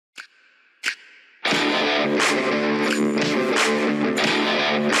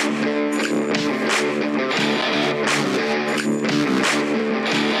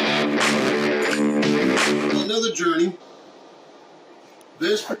Another journey.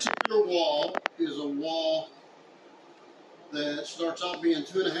 This particular wall is a wall that starts out being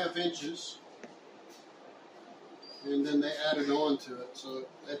 2.5 inches, and then they added on to it. So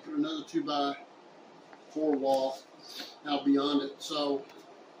they put another 2x4 wall out beyond it. So,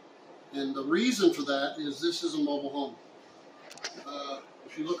 and the reason for that is this is a mobile home.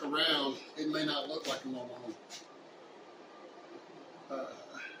 If you look around, it may not look like a mobile home.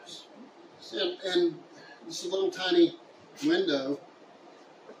 And this little tiny window,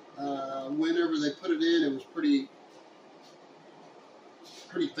 whenever they put it in, it was pretty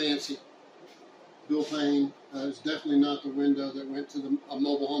fancy. Dual pane. It's definitely not the window that went to a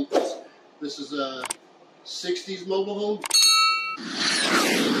mobile home. This is a 60s mobile home,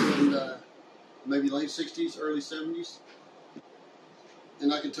 and maybe late 60s, early 70s.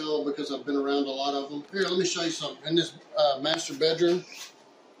 And I can tell because I've been around a lot of them. Here, let me show you something. In this master bedroom,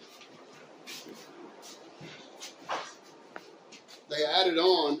 they added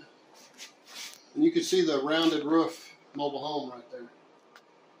on, and you can see the rounded roof mobile home right there.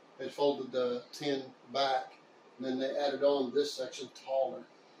 They folded the tin back, and then they added on this section taller.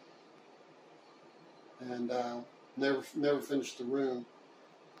 And never finished the room.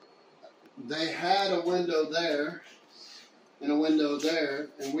 They had a window there and a window there,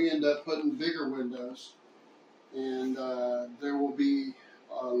 and we end up putting bigger windows. And there will be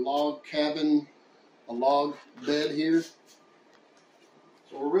a log cabin, a log bed here.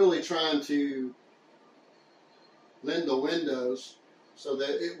 So we're really trying to lend the windows so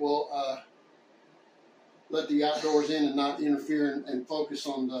that it will let the outdoors in and not interfere and focus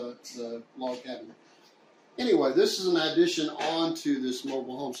on the log cabin. Anyway, this is an addition onto this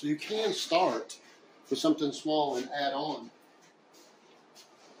mobile home. So you can start with something small and add on.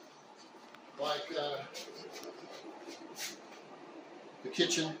 Like the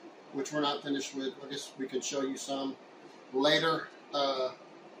kitchen, which we're not finished with. I guess we could show you some later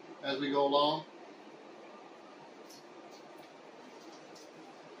as we go along.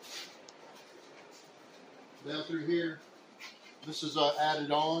 Down through here, this is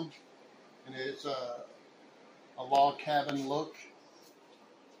added on, and it's a log cabin look.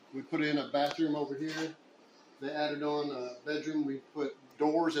 We put in a bathroom over here. They added on a bedroom. We put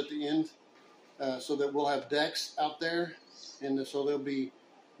doors at the end so that we'll have decks out there, and so there'll be,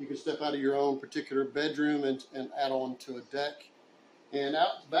 you can step out of your own particular bedroom and add on to a deck. And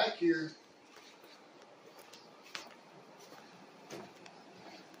out back here,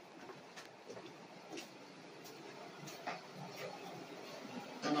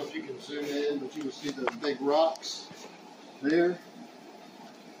 I don't know if you can zoom in, but you can see the big rocks there.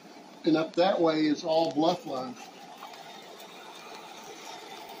 And up that way is all bluff line.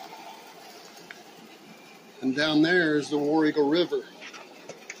 And down there is the War Eagle River,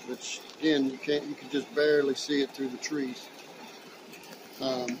 which again you can just barely see it through the trees.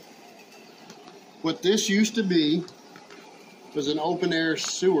 What this used to be was an open air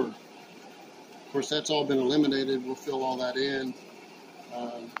sewer. Of course, that's all been eliminated. We'll fill all that in.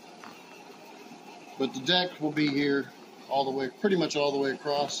 But the deck will be here all the way, pretty much all the way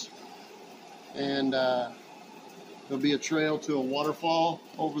across. And there'll be a trail to a waterfall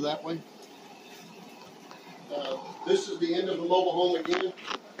over that way. This is the end of the mobile home again,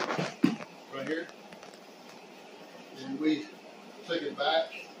 right here. And we took it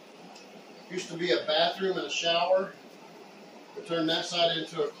back. Used to be a bathroom and a shower. We turned that side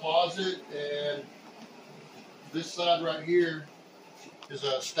into a closet, and this side right here is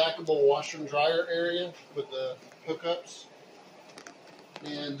a stackable washer and dryer area with the hookups.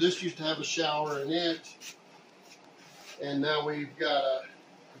 And this used to have a shower in it, and now we've got a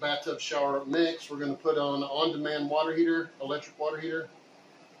bathtub shower mix. We're going to put on an on-demand water heater, electric water heater.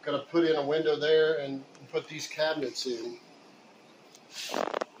 Got to put in a window there and put these cabinets in.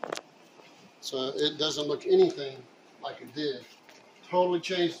 So it doesn't look anything like it did. Totally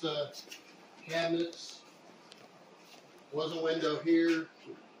changed the cabinets. Was a window here.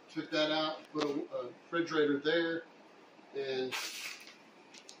 Took that out, put a refrigerator there, and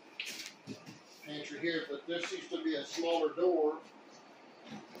pantry here. But this used to be a smaller door.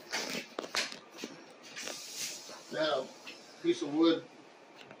 Now, a piece of wood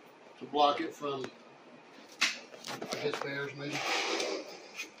to block it from, I guess, bears maybe.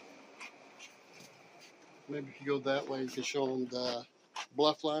 Maybe if you go that way, you can show them the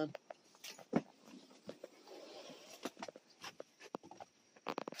bluff line.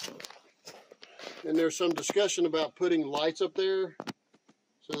 And there's some discussion about putting lights up there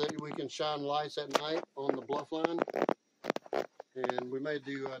so that we can shine lights at night on the bluff line, and we may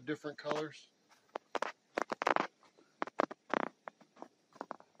do different colors.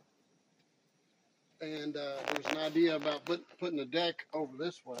 And there's an idea about putting the deck over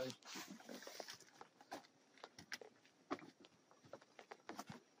this way.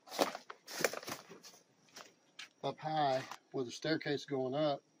 Up high with a staircase going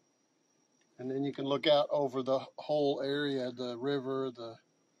up, and then you can look out over the whole area, the river, the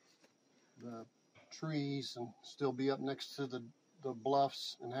trees, and still be up next to the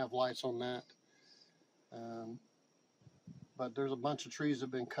bluffs and have lights on that. But there's a bunch of trees that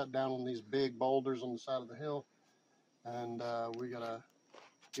have been cut down on these big boulders on the side of the hill, and we gotta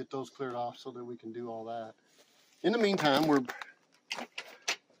get those cleared off so that we can do all that. In the meantime, we're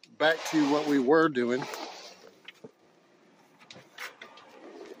back to what we were doing.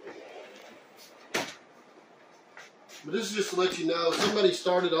 But this is just to let you know, somebody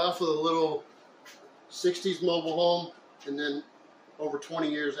started off with a little 60s mobile home, and then over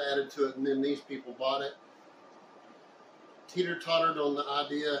 20 years added to it, and then these people bought it. Teeter-tottered on the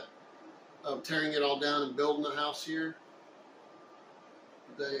idea of tearing it all down and building a house here.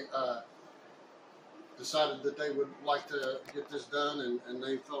 They decided that they would like to get this done, and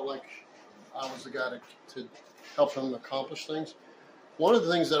they felt like I was the guy to help them accomplish things. One of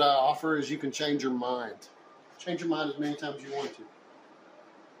the things that I offer is you can change your mind. Change your mind as many times as you want to,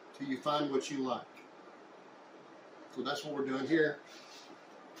 till you find what you like. So that's what we're doing here.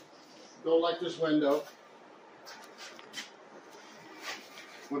 Don't like this window.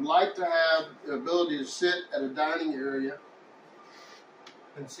 Would like to have the ability to sit at a dining area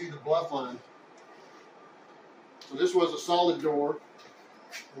and see the bluff line. So this was a solid door,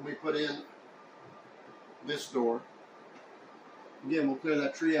 and we put in this door. Again, we'll clear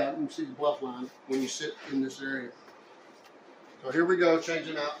that tree out and you can see the bluff line when you sit in this area. So here we go,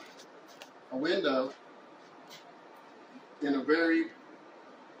 changing out a window in a very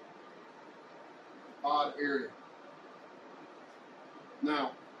odd area.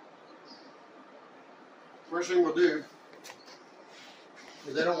 Now, first thing we'll do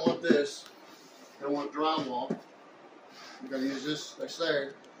is they don't want this. They want drywall. We're going to use this that's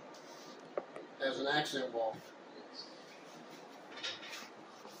there as an accent wall.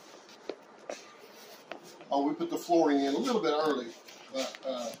 Oh, we put the flooring in a little bit early, but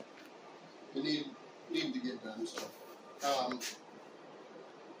it needed to get done. So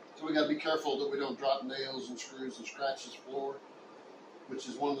we got to be careful that we don't drop nails and screws and scratch this floor, which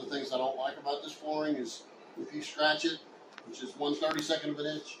is one of the things I don't like about this flooring is if you scratch it, which is 1/32 of an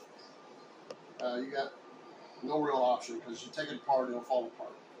inch, you got no real option because you take it apart, it'll fall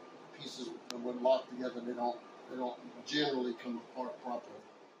apart. Pieces that would lock together, they don't generally come apart properly.